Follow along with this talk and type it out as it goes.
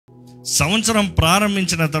సంవత్సరం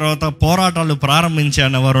ప్రారంభించిన తర్వాత పోరాటాలు ప్రారంభించే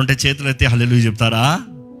అన్నవారు ఉంటే చేతులెత్తి హల్లెలూయా చెప్తారా?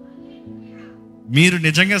 మీరు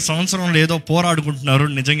నిజంగా సంవత్సరంలో ఏదో పోరాడుకుంటున్నారు,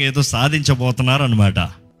 నిజంగా ఏదో సాధించబోతున్నారు అనమాట.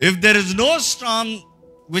 If there is no Storm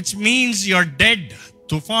which means you are dead.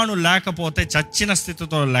 తుఫాను లేకపోతే చచ్చిన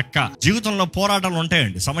స్థితితో లెక్క. జీవితంలో పోరాటాలు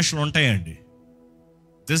ఉంటాయండి, సమస్యలు ఉంటాయండి.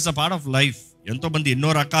 This is a part of life. ఎంతో మంది ఎన్నో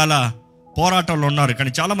రకాల పోరాటాలు ఉన్నారు.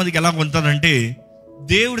 కానీ చాలా మందికి ఎలా ఉంటుందంటే,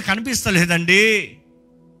 దేవుడు కనిపిస్తలేదండి.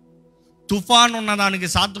 తుఫాను ఉన్నదానికి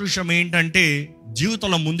సాదృశ్యం ఏంటంటే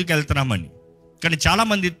జీవితంలో ముందుకు వెళ్తున్నామని. కానీ చాలా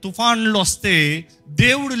మంది తుఫాన్లు వస్తే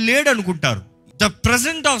దేవుడు లేడు అనుకుంటారు. The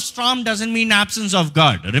present of Storm doesn't mean absence of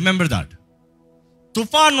God. Remember that.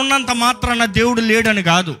 తుఫాన్ ఉన్నంత మాత్రాన దేవుడు లేడని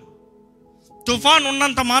కాదు. తుఫాన్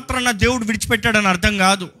ఉన్నంత మాత్రాన దేవుడు విడిచిపెట్టాడని అర్థం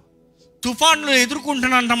కాదు. తుఫాన్లు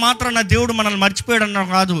ఎదుర్కొంటున్నంత మాత్రాన దేవుడు మనల్ని మర్చిపోయాడన్న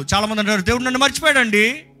కాదు. చాలా మంది అంటారు, దేవుడు నన్ను మర్చిపోయాడండి,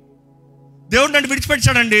 దేవుడు నన్ను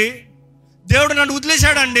విడిచిపెట్టాడండి, దేవుడు నన్ను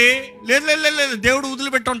వదిలేశాడండి. లేదు లేదు లేదు, దేవుడు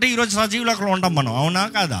వదిలిపెట్టుంటే ఈరోజు సజీవులు అక్కడ ఉంటాం మనం. అవునా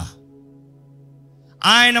కాదా?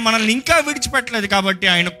 ఆయన మనల్ని ఇంకా విడిచిపెట్టలేదు కాబట్టి,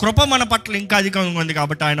 ఆయన కృప మన పట్ల ఇంకా అధికంగా ఉంది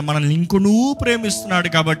కాబట్టి, ఆయన మనల్ని ఇంకొనూ ప్రేమిస్తున్నాడు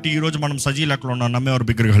కాబట్టి ఈరోజు మనం సజీవులు అక్కడ ఉన్నాం. నమ్మేవారు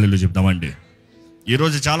బిగ్గరగా హల్లెలూయా చెప్తామండి.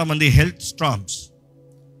 ఈరోజు చాలామంది హెల్త్ స్టార్మ్స్,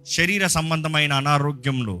 శరీర సంబంధమైన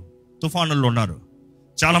అనారోగ్యంలో తుఫానుల్లో ఉన్నారు.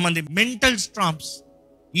 చాలామంది మెంటల్ స్టార్మ్స్,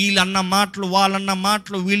 వీళ్ళన్న మాటలు, వాళ్ళన్న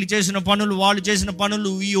మాటలు, వీళ్ళు చేసిన పనులు, వాళ్ళు చేసిన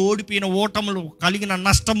పనులు, ఈ ఓడిపోయిన ఓటములు, కలిగిన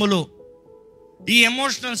నష్టములు, ఈ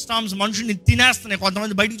ఎమోషనల్ స్టార్మ్స్ మనుషుల్ని తినేస్తున్నాయి.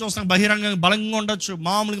 కొంతమంది బయటికి చూస్తాం, బహిరంగంగా బలంగా ఉండొచ్చు,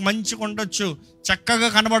 మామూలుగా మంచిగా ఉండొచ్చు, చక్కగా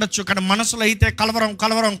కనబడచ్చు, కానీ మనసులో అయితే కలవరం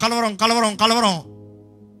కలవరం కలవరం కలవరం కలవరం,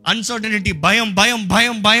 అన్సర్టనిటీ, భయం భయం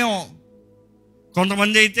భయం భయం.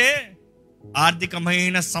 కొంతమంది అయితే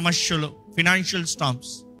ఆర్థికమైన సమస్యలు, ఫినాన్షియల్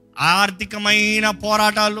స్టార్మ్స్, ఆర్థికమైన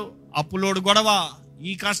పోరాటాలు, అప్పులోడు గొడవ,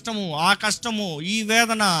 ఈ కష్టము, ఆ కష్టము, ఈ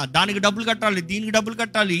వేదన, దానికి డబ్బులు కట్టాలి, దీనికి డబ్బులు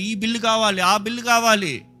కట్టాలి, ఈ బిల్లు కావాలి, ఆ బిల్లు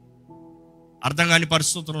కావాలి, అర్థం కాని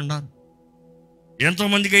పరిస్థితులు ఉన్నారు.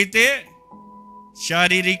 ఎంతోమందికి అయితే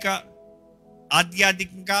శారీరక,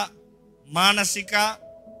 ఆధ్యాత్మిక, మానసిక,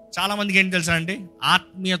 చాలామందికి ఏంటి తెలుసా అండి,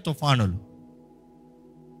 ఆత్మీయ తుఫానులు.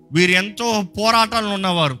 వీరు ఎంతో పోరాటాలు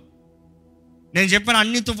ఉన్నవారు. నేను చెప్పిన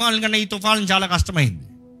అన్ని తుఫానుల కన్నా ఈ తుఫాను చాలా కష్టమైంది.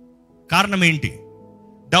 కారణం ఏంటి?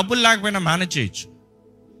 డబ్బులు లేకపోయినా మేనేజ్ చేయొచ్చు,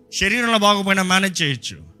 శరీరంలో బాగోపోయినా మేనేజ్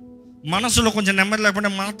చేయొచ్చు, మనసులో కొంచెం నెమ్మది లేకపోయినా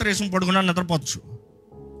మాత్రం వేసుకుని పడుకున్నా నిద్రపోవచ్చు.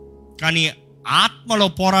 కానీ ఆత్మలో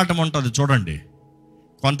పోరాటం ఉంటుంది చూడండి.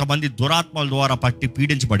 కొంతమంది దురాత్మల ద్వారా పట్టి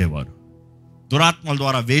పీడించబడేవారు, దురాత్మల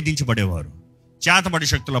ద్వారా వేధించబడేవారు, చేతబడి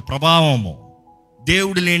శక్తుల ప్రభావము,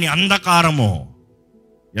 దేవుడు లేని అంధకారము.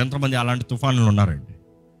 ఎంతమంది అలాంటి తుఫానులు ఉన్నారండి.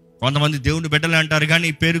 కొంతమంది దేవుని బిడ్డలే అంటారు కానీ,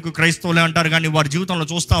 పేరుకు క్రైస్తవులే అంటారు కానీ, వారి జీవితంలో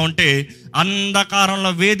చూస్తూ ఉంటే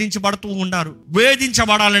అంధకారంలో వేధించబడుతూ ఉన్నారు.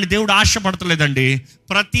 వేధించబడాలని దేవుడు ఆశపడతలేదండి.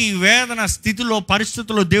 ప్రతి వేదన స్థితిలో,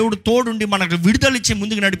 పరిస్థితుల్లో దేవుడు తోడుండి మనకు విడుదలిచ్చి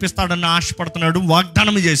ముందుకు నడిపిస్తాడని ఆశపడుతున్నాడు,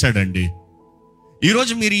 వాగ్దానం చేశాడండి.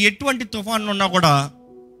 ఈరోజు మీరు ఎటువంటి తుఫాన్లు ఉన్నా కూడా,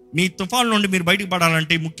 మీ తుఫాన్ నుండి మీరు బయటకు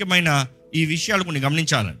పడాలంటే ముఖ్యమైన ఈ విషయాలు కొన్ని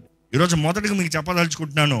గమనించాలండి. ఈరోజు మొదటిగా మీకు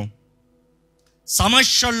చెప్పదలుచుకుంటున్నాను,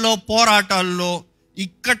 సమస్యల్లో, పోరాటాల్లో,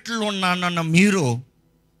 ఇక్కట్లు ఉన్నానన్న మీరు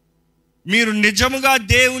నిజముగా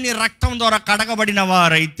దేవుని రక్తం ద్వారా కడగబడిన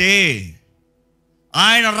వారైతే,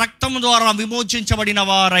 ఆయన రక్తం ద్వారా విమోచించబడిన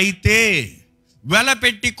వారైతే,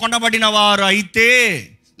 వెలపెట్టి కొనబడిన వారు అయితే,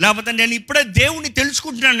 లేకపోతే నేను ఇప్పుడే దేవుని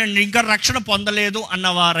తెలుసుకుంటున్నానండి, ఇంకా రక్షణ పొందలేదు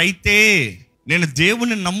అన్నవారైతే, నేను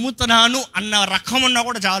దేవుని నమ్ముతున్నాను అన్న రకం ఉన్నా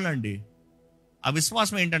కూడా చాలండి. ఆ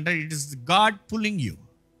విశ్వాసం ఏంటంటే, it is God pulling you,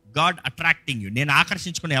 God attracting you. నేను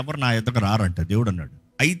ఆకర్షించుకుని ఎవరు నా ఎదుగు రారంట దేవుడు అన్నాడు.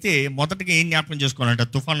 అయితే మొదటిగా ఏం జ్ఞాపకం చేసుకోవాలంటే,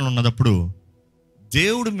 తుఫాన్లు ఉన్నప్పుడు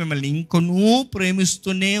దేవుడు మిమ్మల్ని ఇంకొనూ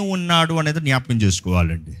ప్రేమిస్తూనే ఉన్నాడు అనేది జ్ఞాపకం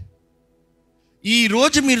చేసుకోవాలండి.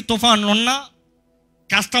 ఈరోజు మీరు తుఫాన్లు ఉన్నా,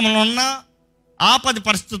 కష్టంలో ఉన్నా, ఆపద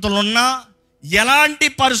పరిస్థితుల్లో ఉన్నా, ఎలాంటి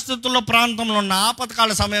పరిస్థితుల్లో, ప్రాంతంలో ఉన్న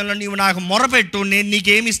ఆపదకాల సమయంలో నీవు నాకు మొరపెట్టు, నేను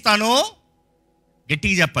నీకేమిస్తానో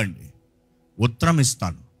గట్టిగా చెప్పండి, ఉత్తరం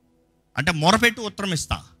ఇస్తాను. అంటే మొరపెట్టు ఉత్తరం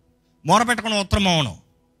ఇస్తా, మొరపెట్టకుండా ఉత్తరం అవను.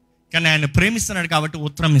 కానీ ఆయన ప్రేమిస్తున్నాడు కాబట్టి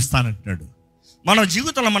ఉత్తరం ఇస్తానంటున్నాడు. మన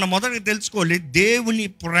జీవితంలో మనం మొదటిగా తెలుసుకోవాలి దేవుని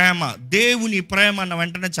ప్రేమ. దేవుని ప్రేమ అన్న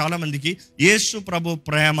వెంటనే చాలామందికి యేసు ప్రభు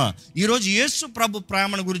ప్రేమ. ఈరోజు యేసు ప్రభు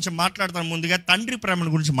ప్రేమను గురించి మాట్లాడతాను, ముందుగా తండ్రి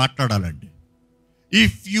ప్రేమను గురించి మాట్లాడాలండి.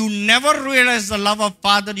 If you never realise the love of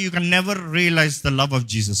father, you can never realise the love of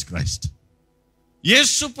Jesus Christ.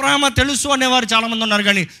 యేసు ప్రేమ తెలుసు అనేవారు చాలామంది ఉన్నారు,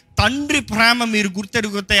 కానీ తండ్రి ప్రేమ మీరు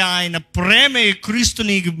గుర్తెరిగితే, ఆయన ప్రేమే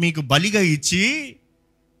క్రీస్తుని మీకు బలిగా ఇచ్చి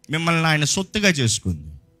మిమ్మల్ని ఆయన సొత్తుగా చేసుకుంది.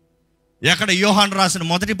 ఎక్కడ యోహాను రాసిన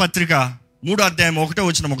మొదటి పత్రిక 3వ అధ్యాయం 1వ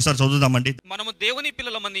వచనం ఒకసారి చదువుదామండి. మనము దేవుని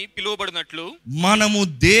పిల్లలమని పిలువబడినట్లు, మనము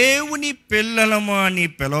దేవుని పిల్లలము అని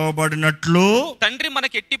పిలువబడినట్లు తండ్రి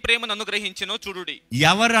మనకి ఎట్టి ప్రేమను అనుగ్రహించెనో చూడుడి.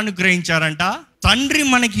 ఎవరు అనుగ్రహించారంట? తండ్రి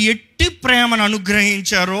మనకి ఎట్టి ప్రేమను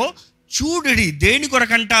అనుగ్రహించారో చూడుడి. దేని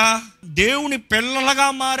కొరకంట? దేవుని పిల్లలుగా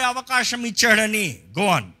మారే అవకాశం ఇచ్చాడని. Go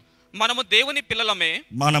on. మనము దేవుని పిల్లలమే,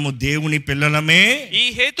 మనము దేవుని పిల్లలమే, ఈ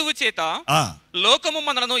హేతువు చేత లోకము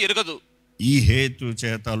మనలను ఎరుగదు. ఈ హేతు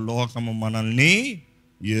చేత లోకము మనల్ని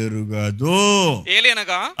ఎరుగదు.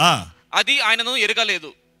 ఏలైనగా అది ఆయనను ఎరగలేదు.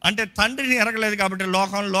 అంటే తండ్రిని ఎరగలేదు కాబట్టి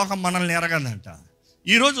లోకం మనల్ని ఎరగదంట.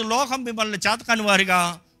 ఈరోజు లోకం మిమ్మల్ని చేతకాని వారిగా,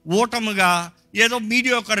 ఓటముగా, ఏదో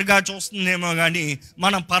మీడియోకర్గా చూస్తుందేమో కానీ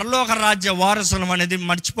మనం పరలోక రాజ్య వారసులం అనేది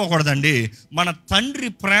మర్చిపోకూడదండి. మన తండ్రి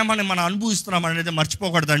ప్రేమని మనం అనుభవిస్తున్నాం అనేది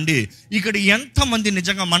మర్చిపోకూడదండి. ఇక్కడ ఎంతమంది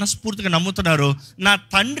నిజంగా మనస్ఫూర్తిగా నమ్ముతున్నారు, నా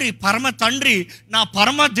తండ్రి, పరమ తండ్రి, నా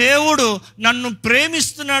పరమ దేవుడు నన్ను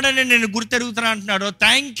ప్రేమిస్తున్నాడని నేను గుర్తెరుగుతున్నా అంటున్నాడు.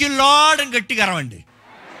 థ్యాంక్ యూ లార్డ్ అని గట్టిగా అరవండి.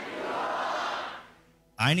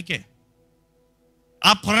 ఆయనకే.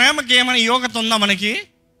 ఆ ప్రేమకి ఏమైనా యోగ్యత ఉందా మనకి?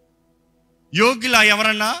 యోగ్యులా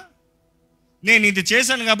ఎవరన్నా? నేను ఇది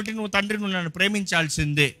చేశాను కాబట్టి నువ్వు తండ్రి, నువ్వు నన్ను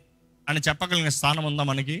ప్రేమించాల్సిందే అని చెప్పగలిగిన స్థానం ఉందా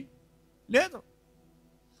మనకి? లేదు.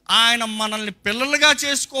 ఆయన మనల్ని పిల్లలుగా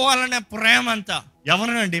చేసుకోవాలనే ప్రేమ అంతా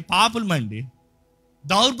ఎవరినండి? పాపులమండి,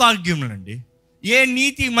 దౌర్భాగ్యములండి, ఏ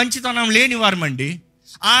నీతి మంచితనం లేని వారమండి.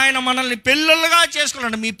 ఆయన మనల్ని పిల్లలుగా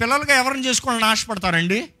చేసుకోవాలండి. మీ పిల్లలుగా ఎవరిని చేసుకోవాలని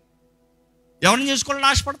ఆశపడతారండి? ఎవరిని చేసుకోవాలని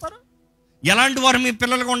ఆశపడతారు? ఎలాంటి వారు మీ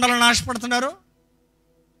పిల్లలుగా ఉండాలని ఆశపడుతున్నారు?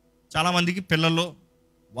 చాలామందికి పిల్లలు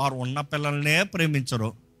వారు ఉన్న పిల్లల్నే ప్రేమించరు.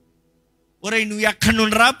 ఒరేయ్ నువ్వు ఎక్కడి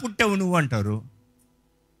నుండిరా పుట్టావు నువ్వు అంటారు.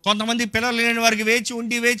 కొంతమంది పిల్లలు లేని వారికి వేచి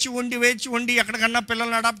ఉండి ఎక్కడికన్నా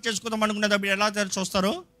పిల్లల్ని అడాప్ట్ చేసుకుందాం అనుకునేటప్పుడు ఎలా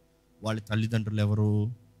చూస్తారు? వాళ్ళ తల్లిదండ్రులు ఎవరు?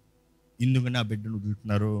 ఎందుకని ఆ బిడ్డను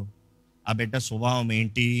వదులుతున్నారు? ఆ బిడ్డ స్వభావం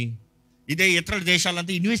ఏంటి? ఇదే ఇతర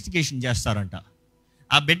దేశాలంతా ఇన్వెస్టిగేషన్ చేస్తారంట.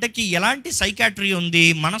 ఆ బిడ్డకి ఎలాంటి సైకాట్రీ ఉంది,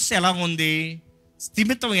 మనస్సు ఎలా ఉంది,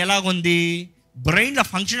 స్థిమితం ఎలాగుంది, బ్రెయిన్లో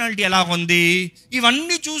ఫంక్షనాలిటీ ఎలాగుంది,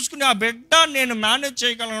 ఇవన్నీ చూసుకుని ఆ బిడ్డ నేను మేనేజ్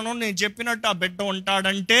చేయగలను, నేను చెప్పినట్టు ఆ బిడ్డ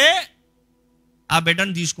ఉంటాడంటే ఆ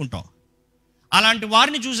బిడ్డను తీసుకుంటాం. అలాంటి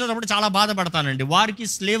వారిని చూసేటప్పుడు చాలా బాధపడతానండి. వారికి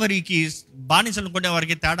స్లేవరీకి, బానిసలు కొనే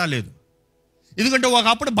వారికి తేడా లేదు. ఎందుకంటే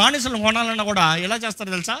ఒకప్పుడు బానిసలు కొనాలన్నా కూడా ఎలా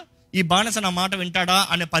చేస్తారో తెలుసా? ఈ బానిస నా మాట వింటాడా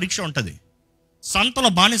అనే పరీక్ష ఉంటుంది.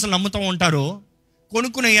 సంతలో బానిసలు నమ్ముతూ ఉంటారు.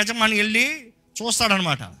 కొనుక్కునే యజమాని వెళ్ళి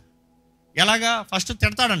చూస్తాడనమాట. ఎలాగా? ఫస్ట్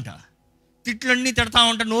తిడతాడంట. తిట్లన్నీ తిడతా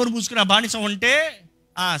ఉంటే నోరు మూసుకుని ఆ బానిస ఉంటే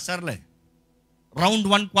సర్లే రౌండ్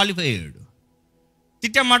 1 క్వాలిఫైడ్.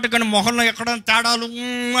 తిట్టే మాట కానీ మొహంలో ఎక్కడ తేడాలు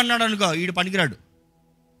అన్నాడు అనుకో, వీడు పనికిరాడు.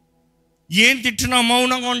 ఏం తిట్టినా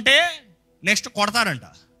మౌనంగా ఉంటే నెక్స్ట్ కొడతారంట.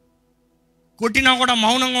 కొట్టినా కూడా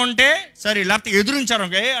మౌనంగా ఉంటే సరే, లేకపోతే ఎదురించారు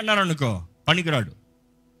అన్నారు అనుకో, పనికిరాడు.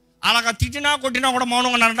 అలాగా తిట్టినా కొట్టినా కూడా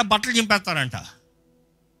మౌనంగా ఉన్నారంట, బట్టలు చింపేస్తారంట.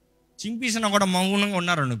 చింపేసినా కూడా మౌనంగా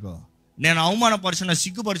ఉన్నారనుకో, నేను అవమానపరిచినా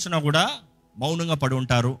సిగ్గుపరిచినా కూడా మౌనంగా పడి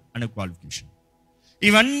ఉంటారు అనే క్వాలిఫికేషన్.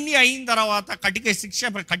 ఇవన్నీ అయిన తర్వాత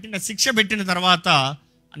కఠిన శిక్ష పెట్టిన తర్వాత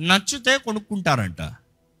నచ్చితే కొనుక్కుంటారంట.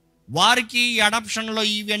 వారికి అడాప్షన్లో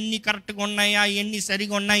ఇవన్నీ కరెక్ట్గా ఉన్నాయా, ఇవన్నీ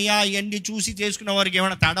సరిగా ఉన్నాయా, ఇవన్నీ చూసి చేసుకునే వారికి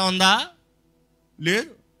ఏమైనా తేడా ఉందా?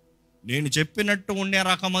 లేదు. నేను చెప్పినట్టు ఉండే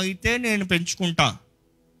రకమైతే నేను పెంచుకుంటా.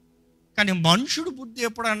 కానీ మనుషుడు బుద్ధి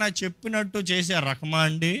ఎప్పుడన్నా చెప్పినట్టు చేసే రకమా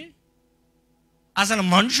అండి? అసలు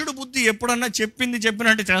మనుషుడు బుద్ధి ఎప్పుడన్నా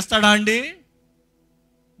చెప్పినట్టు చేస్తాడా అండి?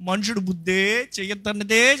 మనుషుడు బుద్ధే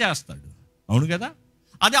చెయ్యొద్దన్నదే చేస్తాడు. అవును కదా?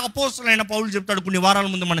 అదే అపోస్తలుడైన పౌలు చెప్తాడు. కొన్ని వారాల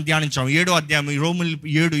ముందు మనం ధ్యానించాం 7వ అధ్యాయం రోమీయులు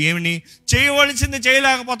 7. ఏమని? చేయవలసింది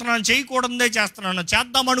చేయలేకపోతున్నాను, చేయకూడదే చేస్తున్నాను,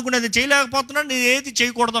 చేద్దాం అనుకునేది చేయలేకపోతున్నాను, నేను ఏది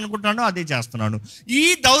చేయకూడదు అనుకుంటున్నానో అదే చేస్తున్నాను. ఈ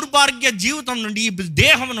దౌర్భాగ్య జీవితం నుండి, ఈ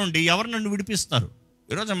దేహం నుండి ఎవరు నన్ను విడిపిస్తారు?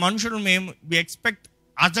 ఈరోజు మనుషులు we expect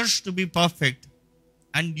others to be perfect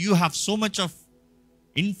and you have so much of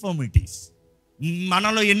infirmities.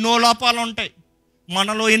 మనలో ఎన్నో లోపాలు ఉంటాయి,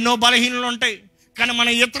 మనలో ఎన్నో బలహీనలు ఉంటాయి. కానీ మన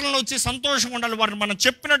ఇతరులను వచ్చి సంతోషంగా ఉండాలి, వారిని మనం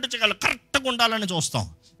చెప్పినట్టు చేయాలి, కరెక్ట్గా ఉండాలని చూస్తాం.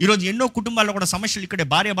 ఈరోజు ఎన్నో కుటుంబాల్లో కూడా సమస్యలు ఇక్కడే.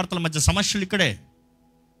 భార్యాభర్తల మధ్య సమస్యలు ఇక్కడే.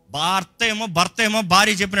 భర్త ఏమో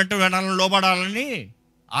భార్య చెప్పినట్టు వినాలని, లోబడాలని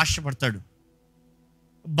ఆశపడతాడు.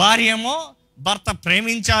 భార్య ఏమో భర్త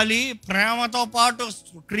ప్రేమించాలి, ప్రేమతో పాటు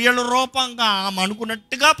క్రియల రూపంగా ఆమె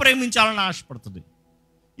అనుకున్నట్టుగా ప్రేమించాలని ఆశపడుతుంది.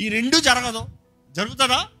 ఈ రెండు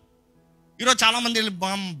జరుగుతుందా? ఈరోజు చాలామంది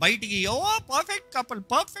బయటికి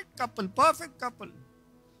పర్ఫెక్ట్ కపుల్.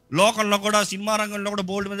 లోకంలో కూడా, సినిమా రంగంలో కూడా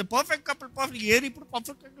బోల్డ్ మీద పర్ఫెక్ట్ కపుల్. ఏది ఇప్పుడు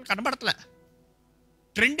పర్ఫెక్ట్ కపుల్ కనబడతలే.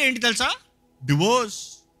 ట్రెండ్ ఏంటి తెలుసా? డివోర్స్.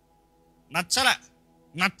 నచ్చలే.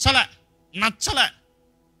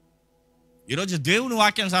 ఈరోజు దేవుని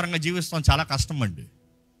వాక్యానుసారంగా జీవిస్తాం చాలా కష్టం అండి.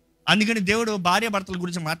 అందుకని దేవుడు భార్య భర్తల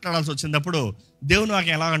గురించి మాట్లాడాల్సి వచ్చినప్పుడు దేవుని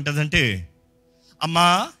వాక్యం ఎలా ఉంటుందంటే, అమ్మా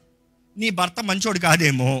నీ భర్త మంచోడు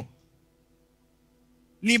కాదేమో,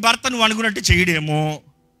 నీ భర్త నువ్వు అనుకున్నట్టు చేయడేమో,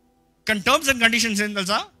 కానీ టర్మ్స్ అండ్ కండిషన్స్ ఏం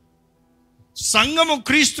తెలుసా? సంఘము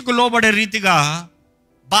క్రీస్తుకు లోబడే రీతిగా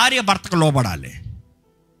భార్య భర్తకు లోబడాలి.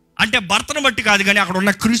 అంటే భర్తను బట్టి కాదు, కానీ అక్కడ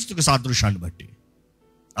ఉన్న క్రీస్తుకు సాదృశ్యాన్ని బట్టి.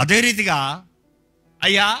 అదే రీతిగా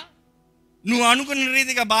అయ్యా నువ్వు అనుకున్న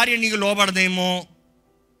రీతిగా భార్య నీకు లోబడదేమో,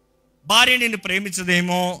 భార్య నిన్ను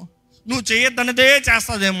ప్రేమించదేమో, నువ్వు చేయొద్దన్నదే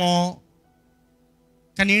చేస్తుందేమో,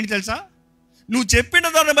 కానీ ఏంటి తెలుసా? నువ్వు చెప్పిన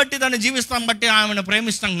దాన్ని బట్టి దాన్ని జీవిస్తాం బట్టి ఆమెను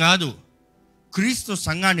ప్రేమిస్తాం కాదు. క్రీస్తు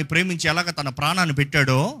సంఘాన్ని ప్రేమించి ఎలాగ తన ప్రాణాన్ని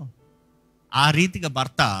పెట్టాడో ఆ రీతిగా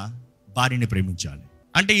భర్త భార్యని ప్రేమించాలి.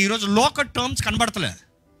 అంటే ఈరోజు లోకల్ టర్మ్స్ కనబడతలే.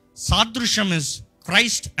 సాదృశ్యం is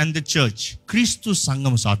Christ and the church. క్రీస్తు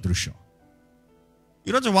సంఘం సాదృశ్యం.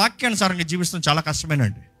 ఈరోజు వాక్యానుసారంగా జీవిస్తాం చాలా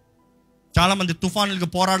కష్టమేనండి. చాలామంది తుఫానులకి,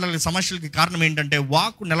 పోరాటాలకి, సమస్యలకి కారణం ఏంటంటే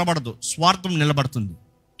వాక్కు నిలబడదు, స్వార్థం నిలబడుతుంది,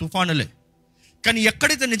 తుఫానులే. కానీ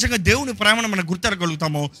ఎక్కడైతే నిజంగా దేవుని ప్రేమను మనం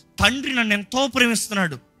గుర్తెరగలుగుతామో, తండ్రి నన్ను ఎంతో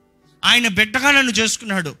ప్రేమిస్తున్నాడు, ఆయన బిడ్డగా నన్ను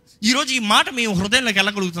చేసుకున్నాడు. ఈరోజు ఈ మాట మీ హృదయంలోకి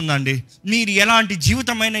వెళ్ళగలుగుతుందండి. మీరు ఎలాంటి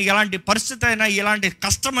జీవితమైనా, ఎలాంటి పరిస్థితి అయినా, ఎలాంటి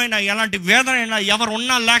కష్టమైనా, ఎలాంటి వేదన అయినా, ఎవరు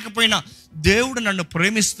ఉన్నా లేకపోయినా దేవుడు నన్ను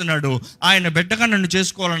ప్రేమిస్తున్నాడు, ఆయన బిడ్డగా నన్ను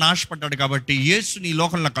చేసుకోవాలని ఆశపడ్డాడు. కాబట్టి యేసుని ఈ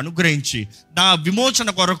లోకంలో నాకు అనుగ్రహించి నా విమోచన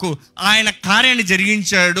కొరకు ఆయన కార్యాన్ని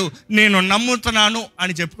జరిగించాడు, నేను నమ్ముతున్నాను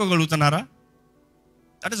అని చెప్పుకోగలుగుతున్నారా?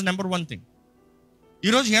 That is number one thing.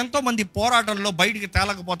 ఈరోజు ఎంతోమంది పోరాటంలో బయటికి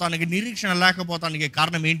తేలకపోతానికి, నిరీక్షణ లేకపోతానికి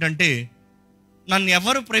కారణం ఏంటంటే, నన్ను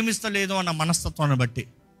ఎవరు ప్రేమిస్తలేదు అన్న మనస్తత్వాన్ని బట్టి.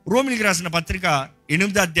 రోమిలికి రాసిన పత్రిక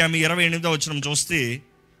 8వ అధ్యాయం 28వ వచనం చూస్తే,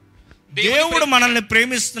 దేవుడు మనల్ని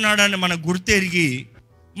ప్రేమిస్తున్నాడని మనం గుర్తెరిగి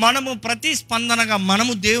మనము ప్రతిస్పందనగా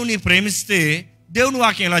మనము దేవుని ప్రేమిస్తే దేవుని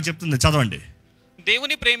వాక్యం ఎలా చెప్తుంది? చదవండి.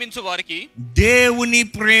 దేవుని ప్రేమించు వారికి, దేవుని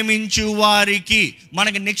ప్రేమించు వారికి.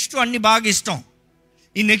 మనకి నెక్స్ట్ అన్ని బాగా ఇష్టం,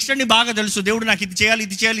 ఈ నెక్స్ట్ అన్ని బాగా తెలుసు, దేవుడు నాకు ఇది చేయాలి,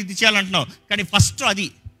 ఇది చేయాలి, ఇది చేయాలి అంటున్నావు. కానీ ఫస్ట్ అది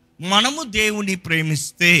మనము దేవుని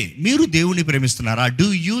ప్రేమిస్తే. మీరు దేవుని ప్రేమిస్తున్నారా? Do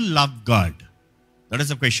you love God? That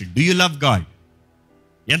is the question. Do you love God?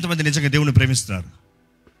 ఎంతమంది నిజంగా దేవుని ప్రేమిస్తున్నారు?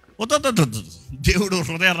 దేవుడు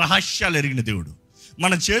హృదయ రహస్యాలు ఎరిగిన దేవుడు.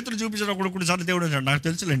 మన చేతులు చూపించినప్పుడు కొన్నిసార్లు దేవుడు అంటాడు, నాకు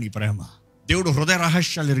తెలుసులేండి ఈ ప్రేమ. దేవుడు హృదయ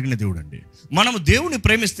రహస్యాలు ఎరిగిన దేవుడు అండి. మనము దేవుని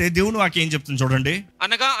ప్రేమిస్తే దేవుని వాక్యం ఏం చెప్తుంది చూడండి.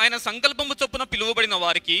 అనగా ఆయన సంకల్పము చొప్పున పిలువబడిన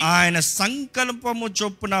వారికి, ఆయన సంకల్పము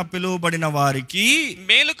చొప్పున పిలువబడిన వారికి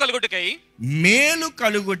మేలు కలుగుటకై, మేలు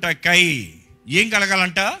కలుగుటకై. ఏం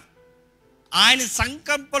కలగాలంట? ఆయన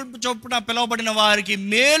సంకల్పము చొప్పున పిలువబడిన వారికి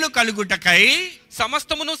మేలు కలుగుటకై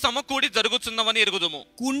సమస్తమును సమకూడి జరుగుతున్నవని ఎరుగుదుము.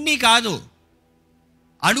 కొన్ని కాదు,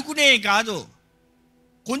 అనుకునే కాదు,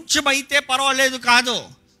 కొంచెం అయితే పర్వాలేదు కాదు,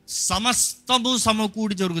 సమస్తము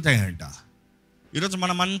సమకూడి జరుగుతాయంట. ఈరోజు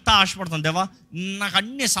మనం అంతా ఆశపడతాం, దేవా నాకు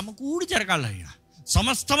అన్ని సమకూడి జరగాలయ్యా,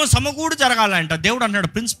 సమస్తము సమకూడి జరగాలంట. దేవుడు అన్నాడు,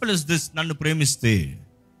 ప్రిన్సిపల్ ఇస్ దిస్, నన్ను ప్రేమిస్తే,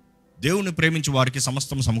 దేవుని ప్రేమించి వారికి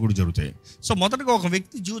సమస్తము సమకూడి జరుగుతాయి. సో మొదటగా ఒక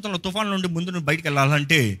వ్యక్తి జీవితంలో తుఫాన్ నుండి ముందు బయటికి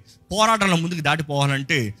వెళ్ళాలంటే, పోరాటంలో ముందుకు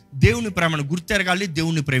దాటిపోవాలంటే దేవుని ప్రేమను గుర్తెరగాలి,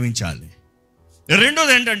 దేవుని ప్రేమించాలి.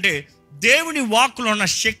 రెండోది ఏంటంటే దేవుని వాక్కులో ఉన్న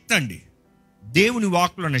శక్తి అండి. దేవుని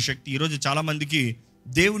వాక్కులో ఉన్న శక్తి. ఈరోజు చాలామందికి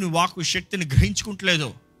దేవుని వాక్కు శక్తిని గ్రహించుకుంటలేదు.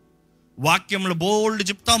 వాక్యంలో బోల్డ్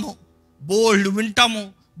చెప్తాము, బోల్డ్ వింటాము,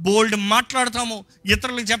 బోల్డ్ మాట్లాడతాము,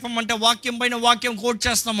 ఇతరులకు చెప్పమంటే వాక్యం పైన వాక్యం కోట్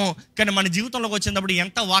చేస్తాము. కానీ మన జీవితంలోకి వచ్చినప్పుడు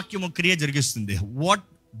ఎంత వాక్యము క్రియ జరిగిస్తుంది? What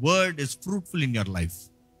word is fruitful in your life?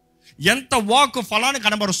 ఎంత వాక్కు ఫలాన్ని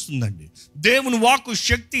కనబరుస్తుందండి. దేవుని వాక్కు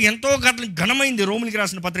శక్తి ఎంతో ఘనమైంది. రోమిలికి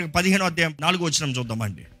రాసిన పత్రిక 15వ అధ్యాయం 4వ వచనం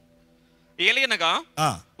చూద్దామండి. ఏలయనగా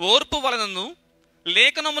ఓర్పు వలనను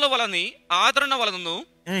లేఖనముల వలని ఆదరణ వలనను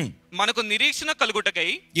మనకు నిరీక్షణ కలుగుటకై.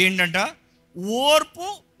 ఏంటంట? ఓర్పు,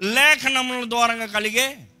 లేఖనముల ద్వారా కలిగే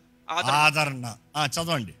ఆదరణ.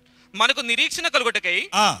 చదవండి. మనకు నిరీక్షణ కలుగుటకై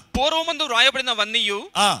పూర్వమందు రాయబడినవన్నీ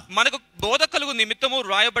మనకు బోధ కలుగు నిమిత్తము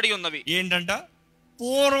రాయబడి ఉన్నవి. ఏంటంట?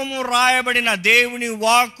 పూర్వము రాయబడిన దేవుని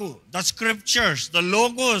వాక్కు, ద స్క్రిప్చర్స్, ద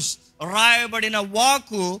లోగోస్, రాయబడిన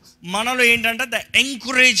వాక్కు మనలో ఏంటంటే ద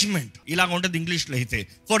ఎంకరేజ్మెంట్. ఇలాగ ఉంటుంది ఇంగ్లీష్లో అయితే.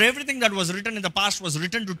 For everything that was return in the past was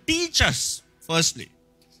return to teach us firstly,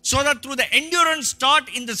 so that through the endurance taught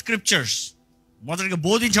in the scriptures. మొదటిగా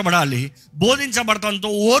బోధించబడాలి, బోధించబడటంతో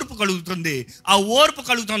ఓర్పు కలుగుతుంది. ఆ ఓర్పు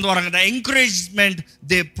కలుగుతున్న ద్వారా the encouragement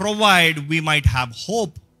they provide, we might have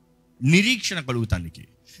hope. నిరీక్షణ కలుగుతానికి.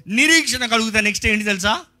 నిరీక్షణ కలుగుతా next ఏంటి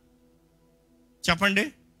తెలుసా? చెప్పండి.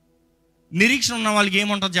 నిరీక్షణ ఉన్న వాళ్ళకి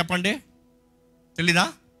ఏముంటుంది చెప్పండి? తెలీదా?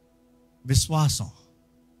 విశ్వాసం.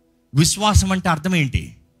 విశ్వాసం అంటే అర్థం ఏంటి?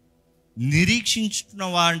 నిరీక్షించుతున్న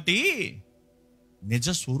వాటి నిజ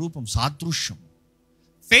స్వరూపం, సాదృశ్యం.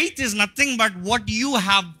 Faith is nothing but what you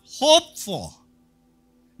have hope for.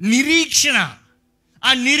 నిరీక్షణ.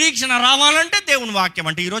 ఆ నిరీక్షణ రావాలంటే దేవుని వాక్యం.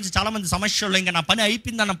 అంటే ఈరోజు చాలామంది సమస్యల్లో ఇంకా నా పని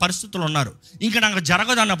అయిపోయిందన్న పరిస్థితులు ఉన్నారు, ఇంకా నాకు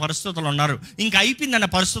జరగదన్న పరిస్థితులు ఉన్నారు, ఇంకా అయిపోయిందన్న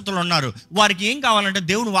పరిస్థితులు ఉన్నారు. వారికి ఏం కావాలంటే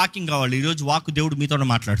దేవుని వాక్యం కావాలి. ఈరోజు వాక్కు దేవుడు మీతోనే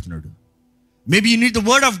మాట్లాడుతున్నాడు. Maybe you need the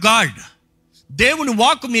word of God. దేవుని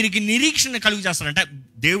వాక్కు మీకు నిరీక్షణ కలుగు చేస్తారంటే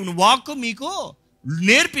దేవుని వాక్కు మీకు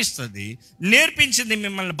నేర్పిస్తుంది, నేర్పించింది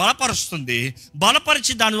మిమ్మల్ని బలపరుస్తుంది,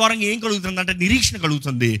 బలపరిచి దాని ద్వారా ఏం కలుగుతుంది అంటే నిరీక్షణ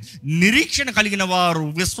కలుగుతుంది. నిరీక్షణ కలిగిన వారు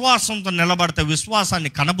విశ్వాసంతో నిలబడితే,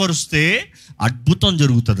 విశ్వాసాన్ని కనబరుస్తే అద్భుతం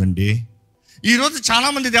జరుగుతుందండి. ఈరోజు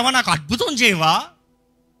చాలామంది దేవా నాకు అద్భుతం చేయవా,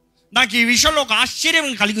 నాకు ఈ విషయంలో ఒక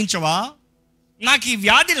ఆశ్చర్యం కలిగించవా, నాకు ఈ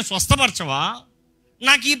వ్యాధిని స్వస్థపరచవా,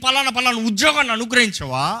 నాకు ఈ పలానా ఉద్యోగాన్ని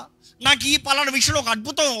అనుగ్రహించవా, నాకు ఈ పలానా విషయంలో ఒక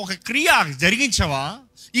అద్భుతం, ఒక క్రియ జరిగించవా,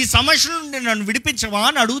 ఈ సమస్యల నుండి నన్ను విడిపించవా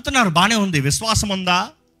అని అడుగుతున్నారు. బాగానే ఉంది. విశ్వాసం ఉందా?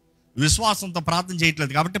 విశ్వాసంతో ప్రార్థన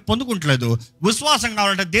చేయట్లేదు కాబట్టి పొందుకుంటలేదు. విశ్వాసం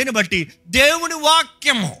కావాలంటే దేని బట్టి? దేవుని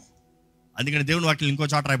వాక్యము. అందుకని దేవుని వాక్యం ఇంకో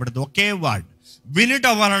చోట రాయబడుతుంది, ఒకే వర్డ్.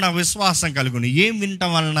 వినటం వలన విశ్వాసం కలుగును. ఏం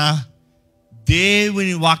వినటం వలన?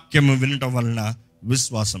 దేవుని వాక్యము వినటం వలన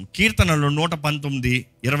విశ్వాసం. కీర్తనలో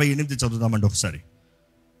 119:28 చదువుదామండి ఒకసారి.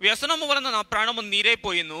 వ్యసనము వలన నా ప్రాణము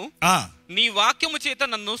నీరైపోయిను, నీ వాక్యము చేత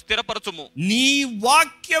నన్ను స్థిరపరచుము. నీ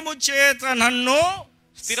వాక్యము చేత నన్ను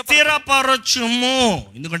స్థిరపరచుము.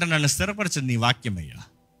 ఎందుకంటే నన్ను స్థిరపరచేది నీ వాక్యమయ్యా,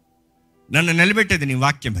 నన్ను నిలబెట్టేది నీ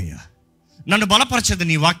వాక్యమయ్యా, నన్ను బలపరిచేది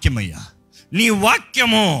నీ వాక్యమయ్యా. నీ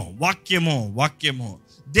వాక్యము వాక్యము వాక్యము.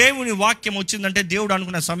 దేవుని వాక్యం వచ్చిందంటే దేవుడు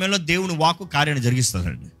అనుకున్న సమయంలో దేవుని వాక్కు కార్యాన్ని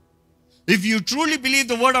జరిగిస్తాడండి. If you truly believe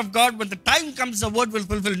the word of God, when the time comes, the word will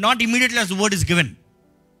fulfill, not immediately as the word is given.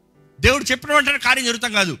 దేవుడు చెప్పిన వెంటనే కార్యం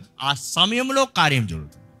జరుగుతాం కాదు, ఆ సమయంలో కార్యం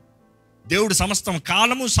జరుగుతుంది. దేవుడు సమస్తం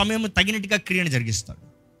కాలము సమయము తగినట్టుగా క్రియను జరిగిస్తాడు.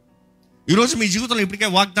 ఈరోజు మీ జీవితంలో ఇప్పటికే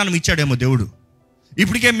వాగ్దానం ఇచ్చాడేమో దేవుడు.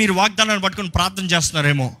 ఇప్పటికే మీరు వాగ్దానాన్ని పట్టుకొని ప్రార్థన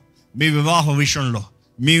చేస్తున్నారేమో. మీ వివాహ విషయంలో,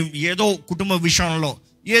 మీ ఏదో కుటుంబ విషయంలో,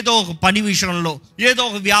 ఏదో ఒక పని విషయంలో, ఏదో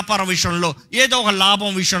ఒక వ్యాపార విషయంలో, ఏదో ఒక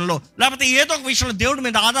లాభం విషయంలో, లేకపోతే ఏదో ఒక విషయంలో దేవుడి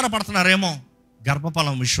మీద ఆధారపడుతున్నారేమో.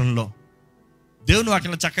 గర్భఫలం విషయంలో దేవుని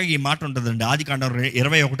వాక్యంలో చక్కగా ఈ మాట ఉంటుందండి. ఆదికాండం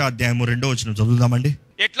 21:2 చదువుదామండి.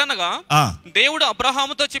 ఎట్లనగా దేవుడు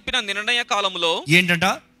అబ్రహాముతో చెప్పిన నిర్ణయ కాలములో, ఏంటంట?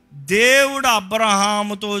 దేవుడు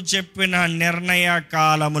అబ్రహాముతో చెప్పిన నిర్ణయ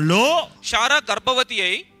కాలములో శారా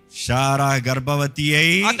గర్భవతి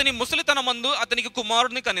అయి అతని ముసలితనమందు అతనికి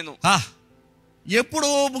కుమారుని కనెను.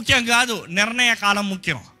 ఎప్పుడు ముఖ్యం కాదు, నిర్ణయ కాలం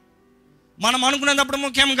ముఖ్యం. మనం అనుకునేటప్పుడు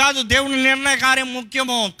ముఖ్యం కాదు. దేవుని నిర్ణయ కార్యం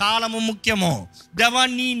ముఖ్యమో, కాలము ముఖ్యమో. దేవా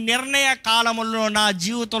నీ నిర్ణయ కాలములో నా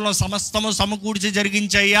జీవితంలో సమస్తము సమకూర్చి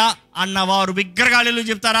జరిగించయ్యా అన్నవారు విగ్రహాలు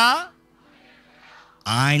చెప్తారా?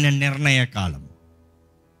 ఆయన నిర్ణయ కాలం,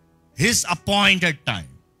 హిస్ అపాయింటెడ్ టైం.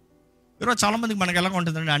 ఈరోజు చాలామందికి మనకు ఎలా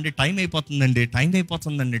ఉంటుందండి అంటే టైం అయిపోతుందండి,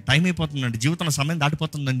 జీవితంలో సమయం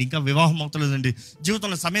దాటిపోతుందండి, ఇంకా వివాహం అవుతలేదండి,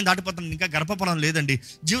 జీవితంలో సమయం దాటిపోతుంది, ఇంకా గర్భఫలం లేదండి,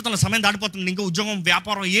 జీవితంలో సమయం దాటిపోతుంది, ఇంకా ఉద్యోగం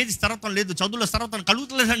వ్యాపారం ఏది స్థిరత్వం లేదు, చదువులో స్థిరత్వం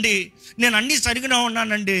కలుగుతలేదండి, నేను అన్నీ సరిగ్గా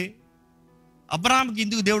ఉన్నానండి. అబ్రహాంకి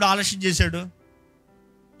ఎందుకు దేవుడు ఆలస్యం చేశాడు?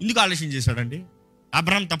 ఎందుకు ఆలస్యం చేశాడండి?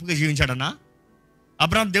 అబ్రహాం తప్పుగా జీవించాడన్నా?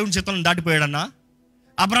 అబ్రహాం దేవుని చిత్తాలను దాటిపోయాడన్నా?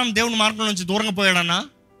 అబ్రహాం దేవుని మార్గం నుంచి దూరంగా పోయాడన్నా?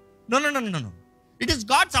 No. It is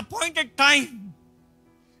God's appointed time.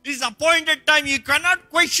 It is appointed time. You cannot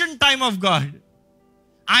question time of God.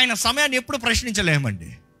 ఆయన సమయాన్ని ఎప్పుడు ప్రశ్నించలేమండి.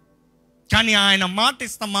 కానీ ఆయన మాట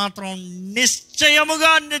ఇస్తే మాత్రం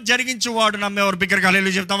నిశ్చయముగా జరిగించేవాడు. నమ్మేవారు బిగ్గరగా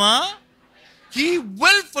హల్లెలూయా చెప్తామా? He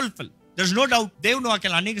will fulfill. There's no doubt. దేవుని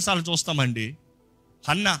వాక్యాలు అనేక సార్లు చూస్తామండి.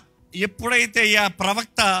 హన్నా ఎప్పుడైతే ఆ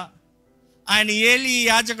ప్రవక్త ఆయన ఏలి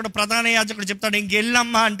యాజకుడు, ప్రధాన యాజకుడు చెప్తాడు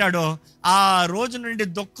ఇంకెళ్ళమ్మా అంటాడో, ఆ రోజు నుండి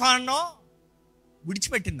దుఃఖాన్ని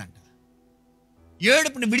విడిచిపెట్టిందంట,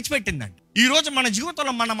 ఏడుపుని విడిచిపెట్టిందంట. ఈరోజు మన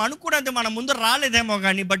జీవితంలో మనం అనుకున్నది మన ముందు రాలేదేమో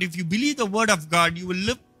కానీ, but if you believe the word of God you will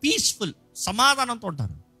live peaceful, సమాధానంతో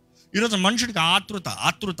ఉంటారు. ఈరోజు మనుషుడికి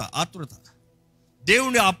ఆతృత.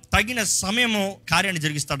 దేవుడు తగిన సమయము కార్యాన్ని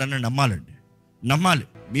జరిగిస్తాడని నమ్మాలి.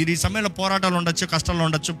 మీరు ఈ సమయంలో పోరాటాలు ఉండొచ్చు, కష్టాలు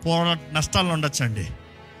ఉండొచ్చు, నష్టాలు ఉండొచ్చు అండి.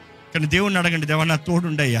 కానీ దేవుడిని అడగండి, దేవా నా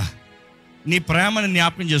తోడుండయ్యా, నీ ప్రేమను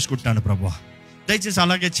జ్ఞాపకం చేసుకుంటున్నాను ప్రభువా. దయచేసి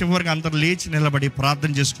అలాగే చివరిగా అందరూ లేచి నిలబడి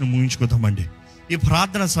ప్రార్థన చేసుకుని ముగించుకుందామండి. ఈ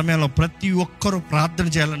ప్రార్థన సమయంలో ప్రతి ఒక్కరూ ప్రార్థన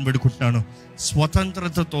చేయాలని పెడుకుంటున్నాను.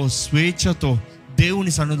 స్వతంత్రతతో, స్వేచ్ఛతో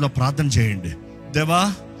దేవుని సన్నిధిలో ప్రార్థన చేయండి. దేవా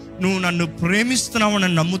నువ్వు నన్ను ప్రేమిస్తున్నావు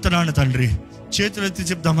నన్ను నమ్ముతున్నాను తండ్రి. చేతులు ఎత్తి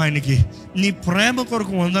చెప్దాం ఆయనకి, నీ ప్రేమ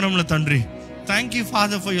కొరకు వందనములు తండ్రి. Thank you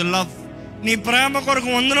father for your love. నీ ప్రేమ కొరకు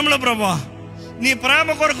వందనములు ప్రభా, నీ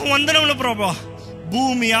ప్రేమ కొరకు వందనములు ప్రభా.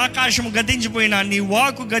 భూమి ఆకాశం గతించిపోయినా నీ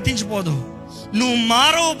వాక్కు గతించిపోదు. నువ్వు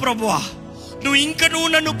మారవు ప్రభువా. నువ్వు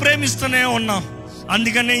నన్ను ప్రేమిస్తూనే ఉన్నావు.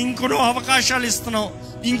 అందుకనే ఇంకనూ అవకాశాలు ఇస్తున్నావు.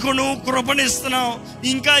 ఇంకో నువ్వు కృపణిస్తున్నావు,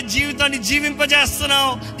 ఇంకా జీవితాన్ని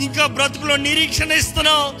జీవింపజేస్తున్నావు, ఇంకా బ్రతుకులో నిరీక్షణ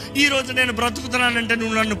ఇస్తున్నావు. ఈరోజు నేను బ్రతుకుతున్నానంటే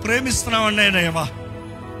నువ్వు నన్ను ప్రేమిస్తున్నావు అనే దేవా,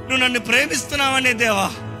 నువ్వు నన్ను ప్రేమిస్తున్నావు అనే దేవా.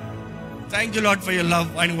 Thank you lord for your love.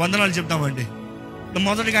 ఆయనకు వందనాలు చెప్తామండి.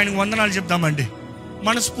 మొదటిగా ఆయనకు వందనాలు చెప్తామండి.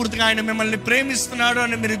 మనస్ఫూర్తిగా ఆయన మిమ్మల్ని ప్రేమిస్తున్నాడు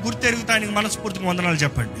అని మీరు గుర్తెరుగుతా ఆయనకు మనస్ఫూర్తిగా వందనాలు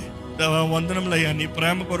చెప్పండి. వందనములయ్యా, నీ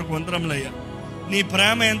ప్రేమ కొరకు వందనములయ్యా. నీ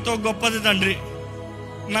ప్రేమ ఎంతో గొప్పది తండ్రి.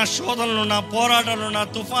 నా శోధనలు, నా పోరాటాలు, నా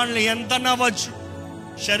తుఫాన్లు ఎంత నవ్వచ్చు,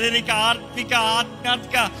 శారీరక, ఆర్థిక,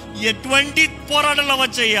 ఆధ్యాత్మిక ఎటువంటి పోరాటాలు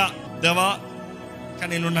అవ్వచ్చయ్యా దేవా.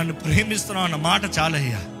 కానీ నువ్వు నన్ను ప్రేమిస్తున్నావు అన్న మాట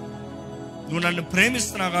చాలయ్యా. నువ్వు నన్ను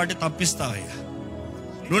ప్రేమిస్తున్నావు కాబట్టి తప్పిస్తావయ్యా.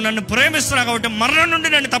 నువ్వు నన్ను ప్రేమిస్తున్నావు కాబట్టి మరణం నుండి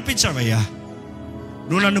నన్ను తప్పించావయ్యా.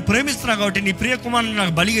 నువ్వు నన్ను ప్రేమిస్తున్నావు కాబట్టి నీ ప్రియ కుమారుని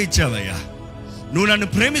నాకు బలిగా ఇచ్చావయ్యా. నువ్వు నన్ను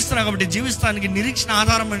ప్రేమిస్తున్నావు కాబట్టి జీవిస్తానికి నిరీక్షణ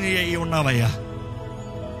ఆధారం ఉన్నావయ్యా.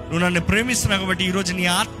 నువ్వు నన్ను ప్రేమిస్తున్నావు కాబట్టి ఈరోజు నీ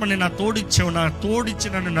ఆత్మని నా తోడిచ్చావు, నా తోడిచ్చి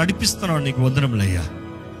నన్ను నడిపిస్తున్నావు. నీకు వందనములయ్యా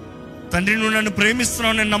తండ్రి. నువ్వు నన్ను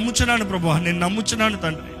ప్రేమిస్తున్నావు, నేను నమ్ముచున్నాను ప్రభువా, నేను నమ్ముచున్నాను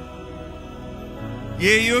తండ్రి.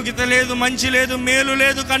 ఏ యోగ్యత లేదు, మంచి లేదు, మేలు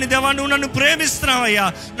లేదు, కానీ దేవా నువ్వు నన్ను ప్రేమిస్తున్నావయ్యా.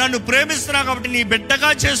 నన్ను ప్రేమిస్తున్నావు కాబట్టి నీ బిడ్డగా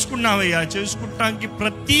చేసుకున్నావయ్యా. చేసుకుంటానికి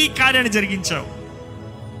ప్రతి కార్యాన్ని జరిగించావు.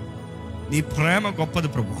 నీ ప్రేమ గొప్పది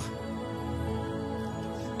ప్రభువా.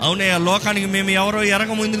 అవునయ్యా, లోకానికి మేము ఎవరో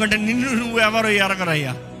ఎరగము, ఎందుకంటే నిన్ను నువ్వు ఎవరో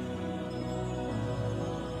ఎరగరయ్యా.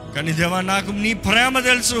 కానీ దేవా నాకు నీ ప్రేమ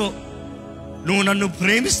తెలుసు. నువ్వు నన్ను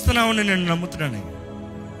ప్రేమిస్తున్నావని నేను నమ్ముతున్నానయ్యా.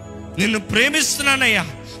 నిన్ను ప్రేమిస్తున్నానయ్యా.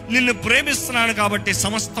 నిన్ను ప్రేమిస్తున్నాను కాబట్టి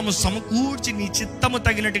సమస్తము సమకూర్చి నీ చిత్తము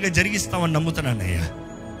తగినట్టుగా జరిగిస్తావని నమ్ముతున్నానయ్యా.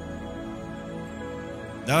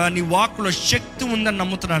 దేవా నీ వాక్కులో శక్తి ఉందని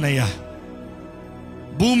నమ్ముతున్నానయ్యా.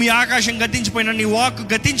 భూమి ఆకాశం గతించిపోయినా నీ వాక్కు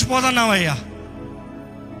గతించిపోదన్నావయ్యా.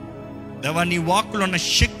 దేవా నీ వాక్కులో ఉన్న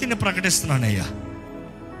శక్తిని ప్రకటిస్తున్నానయ్యా.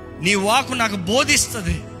 నీ వాక్కు నాకు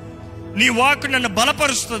బోధిస్తుంది, నీ వాక్కు నన్ను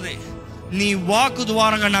బలపరుస్తుంది. నీ వాక్కు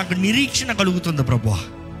ద్వారా నాకు నిరీక్షణ కలుగుతుంది ప్రభువా.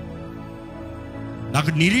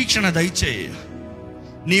 నాకు నిరీక్షణ దయచేయ.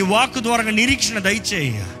 నీ వాక్కు ద్వారా నిరీక్షణ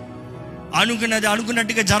దయచేయ. అనుకున్నది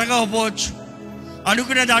అనుకున్నట్టుగా జరగకపోవచ్చు,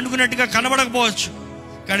 అనుకున్నది అనుకున్నట్టుగా కనబడకపోవచ్చు,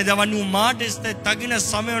 కానీ దేవా నువ్వు మాట ఇస్తే తగిన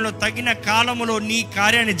సమయంలో తగిన కాలంలో నీ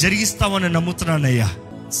కార్యాన్ని జరిగిస్తావని నమ్ముతున్నానయ్యా.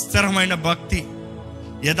 స్థిరమైన భక్తి,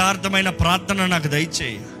 యథార్థమైన ప్రార్థన నాకు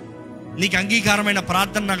దయచేయ. నీకు అంగీకారమైన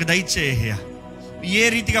ప్రార్థన నాకు దయచేయ. ఏ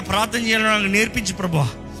రీతిగా ప్రార్థన చేయాలో నాకు నేర్పించి ప్రభువా.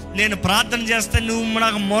 నేను ప్రార్థన చేస్తే నువ్వు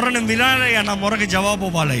నాకు మొరను వినాలయ్యా, నా మొరకు జవాబు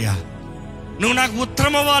అవ్వాలయ్యా. నువ్వు నాకు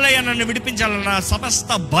ఉత్తరం అవ్వాలయ్యా, నన్ను విడిపించాలి. నా సమస్త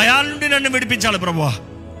భయాల నుండి నన్ను విడిపించాలి ప్రభువా.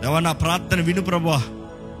 దేవా నా ప్రార్థన విను ప్రభువా.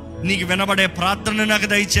 నీకు వినబడే ప్రార్థన నాకు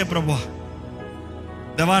దయచే ప్రభువా.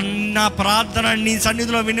 దేవా నా ప్రార్థన నీ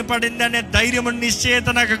సన్నిధిలో వినపడింది అనే ధైర్యం, నిశ్చయత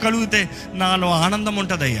నాకు కలిగితే నాలో ఆనందం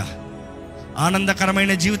ఉంటుందయ్యా.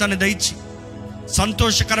 ఆనందకరమైన జీవితాన్ని దయచి,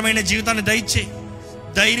 సంతోషకరమైన జీవితాన్ని దయచే,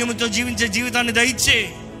 ధైర్యంతో జీవించే జీవితాన్ని దయచే.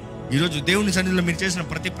 ఈరోజు దేవుని సన్నిధిలో మీరు చేసిన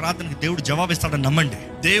ప్రతి ప్రార్థనకి దేవుడు జవాబిస్తాడని నమ్మండి.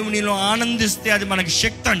 దేవునిలో ఆనందిస్తే అది మనకి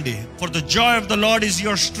శక్తి అండి. For the Joy of the lord is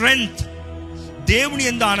your strength. దేవుని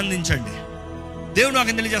యందు ఆనందించండి. దేవుడు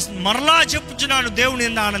నాకు తెలియజేస్తుంది, మరలా చెప్పుచున్నాను, దేవుని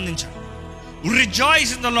యందు ఆనందించండి.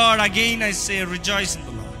 Rejoice in the lord. Again I say rejoice in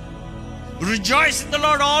the lord. Rejoice in the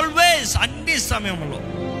lord always. అన్ని సమయంలో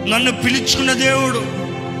నన్ను పిలుచుకున్న దేవుడు,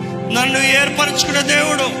 నన్ను ఏర్పరచుకున్న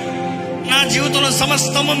దేవుడు, నా జీవితంలో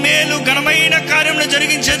సమస్తము మేలు ఘనమైన కార్యములు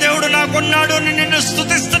జరిగించే దేవుడు నాకున్నాడు. నిన్ను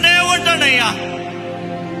స్తుతిస్తూనే ఉంటానయ్యా.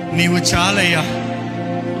 నీవు చాలయ్యా,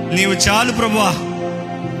 నీవు చాలు ప్రభువా.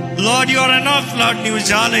 Lord you are enough lord. నీవు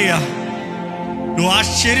చాలయ్యా. నువ్వు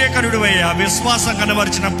ఆశ్చర్యకరుడు అయ్యా. విశ్వాసం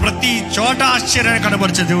కనబరిచిన ప్రతి చోట ఆశ్చర్యాన్ని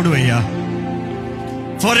కనబరిచే దేవుడు అయ్యా.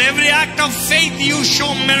 For every act of faith you show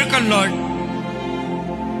miracle lord.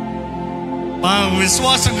 మా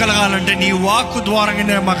విశ్వాసం కలగాలంటే నీ వాక్కు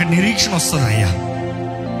ద్వారానే మాకు నిరీక్షణ వస్తుంది అయ్యా.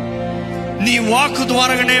 నీ వాక్కు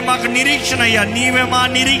ద్వారానే మాకు నిరీక్షణ అయ్యా. నీవే మా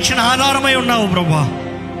నిరీక్షణ ఆధారమై ఉన్నావు ప్రభువా.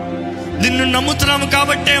 నిన్ను నమ్ముతున్నాము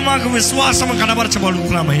కాబట్టే మాకు విశ్వాసం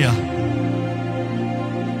కనబరచబడుతున్నామయ్యా.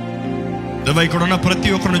 దేవా ఇక్కడ ఉన్న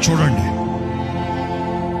ప్రతి ఒక్కరిని చూడండి.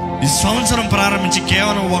 ఈ సంవత్సరం ప్రారంభించి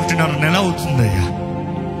కేవలం 1.5 నెల అవుతుందయ్యా.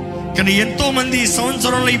 కానీ ఎంతో మంది ఈ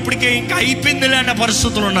సంవత్సరంలో ఇప్పటికే ఇంకా అయిపోయిందిలే అనే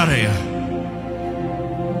పరిస్థితులు ఉన్నారయ్యా.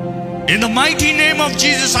 In the mighty name of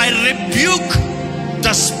Jesus, I rebuke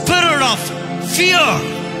the spirit of fear.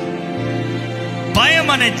 భయం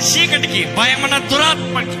అనే చీకటికి, భయం అనే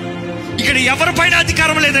దురాత్మకి ఇక్కడ ఎవరిపైన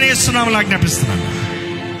అధికారం లేదని యేసునామములో ఆజ్ఞాపిస్తున్నాను.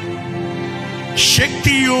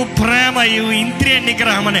 శక్తియు, ప్రేమయు, ఇంద్రియ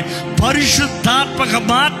నిగ్రహం అనే పరిశుద్ధాత్మక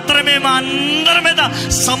మాత్రమే మా అందరి మీద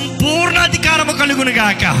సంపూర్ణ అధికారము కలుగును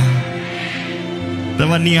గాక.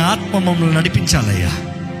 దేవా నీ ఆత్మ మమ్మల్ని నడిపించాలయ్యా.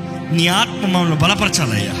 నీ ఆత్మ మమ్మల్ని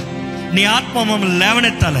బలపరచాలయ్యా. నీ ఆత్మ మమ్మల్ని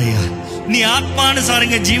లేవనెత్తాలయ్యా. నీ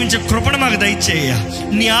ఆత్మానుసారంగా జీవించే కృపను మాకు దయచేయ.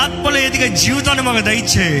 నీ ఆత్మలో ఎదిగే జీవితాన్ని మాకు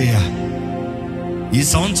దయచేయ. ఈ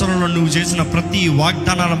సంవత్సరంలో నువ్వు చేసిన ప్రతి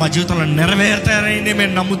వాగ్దానాలు మా జీవితంలో నెరవేరుతాయని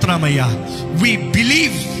మేము నమ్ముతున్నామయ్యా. We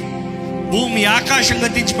believe. భూమి ఆకాశం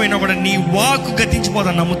గతించిపోయినా కూడా నీ వాక్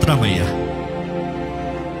గతించిపోదని నమ్ముతున్నామయ్యా.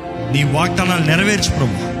 నీ వాగ్దానాలు నెరవేర్చు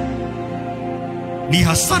ప్రభు. నీ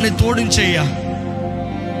హస్తాన్ని తోడించేయ్యా.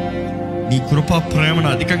 నీ కృపా ప్రేమను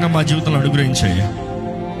అధికంగా మా జీవితంలో అనుగ్రహించేయ్యా.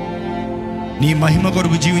 నీ మహిమ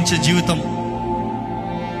కొరకు జీవించే జీవితం,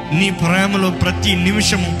 నీ ప్రేమలో ప్రతి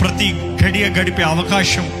నిమిషం ప్రతి గడియ గడిపే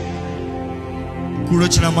అవకాశం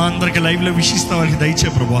కూడొచ్చిన మా అందరికి లైవ్లో వీక్షిస్తున్న వారికి దయచే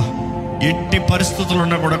ప్రభా. ఎట్టి పరిస్థితులు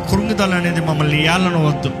ఉన్నా కూడా కృంగుదల అనేది మమ్మల్ని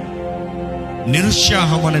ఏలనవద్దు.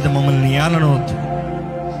 నిరుత్సాహం అనేది మమ్మల్ని ఏలనవద్దు.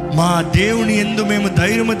 మా దేవుని యందు మేము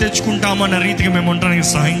ధైర్యం తెచ్చుకుంటామన్న రీతిగా మేము ఉండడానికి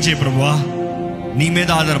సహాయం చేయ ప్రభువా. నీ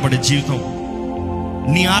మీద ఆధారపడే జీవితం,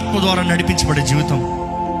 నీ ఆత్మ ద్వారా నడిపించబడే జీవితం,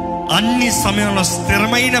 అన్ని సమయంలో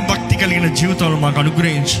స్థిరమైన భక్తి కలిగిన జీవితంలో మాకు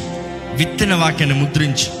అనుగ్రహించి విత్తిన వాక్యాన్ని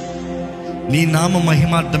ముద్రించి నీ నామ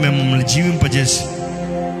మహిమార్థమే మమ్మల్ని జీవింపజేసి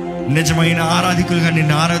నిజమైన ఆరాధికులుగా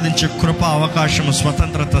నిన్ను ఆరాధించే కృప, అవకాశం,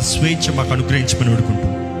 స్వతంత్రత, స్వేచ్ఛ మాకు అనుగ్రహించమని వేడుకుంటూ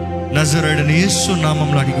నజరేయుడైన యేసు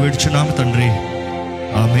నామములో అడిగి వేడుచున్నాము తండ్రి.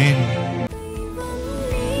 ఆమేన్.